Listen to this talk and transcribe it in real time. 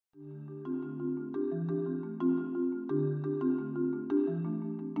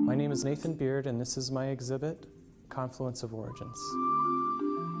name is Nathan Beard, and this is my exhibit, Confluence of Origins.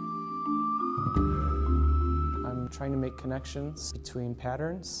 I'm trying to make connections between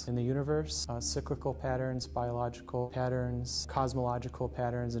patterns in the universe, cyclical patterns, biological patterns, cosmological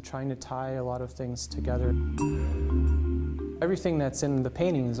patterns, and trying to tie a lot of things together. Everything that's in the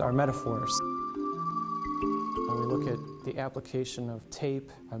paintings are metaphors. When we look at the application of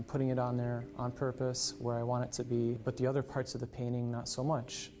tape, I'm putting it on there on purpose where I want it to be, but the other parts of the painting, not so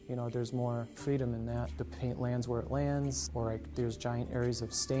much. You know, there's more freedom in that. The paint lands where it lands, or there's giant areas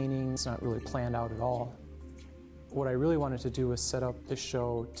of staining. It's not really planned out at all. What I really wanted to do was set up this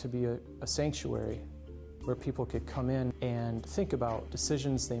show to be a sanctuary where people could come in and think about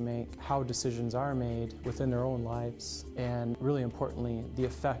decisions they make, how decisions are made within their own lives, and really importantly, the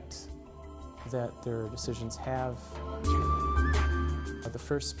effect that their decisions have. The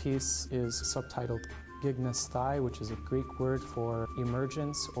first piece is subtitled Gignesthai, which is a Greek word for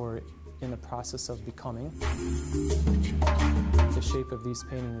emergence or in the process of becoming. The shape of these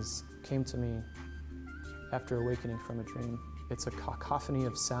paintings came to me after awakening from a dream. It's a cacophony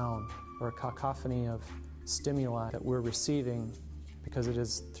of sound, or a cacophony of stimuli that we're receiving, because it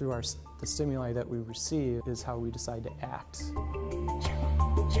is through the stimuli that we receive is how we decide to act.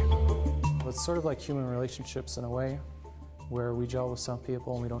 It's sort of like human relationships in a way, where we gel with some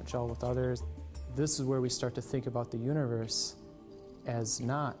people and we don't gel with others. This is where we start to think about the universe as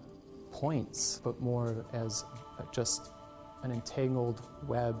not points, but more as just an entangled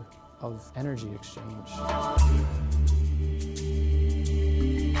web of energy exchange.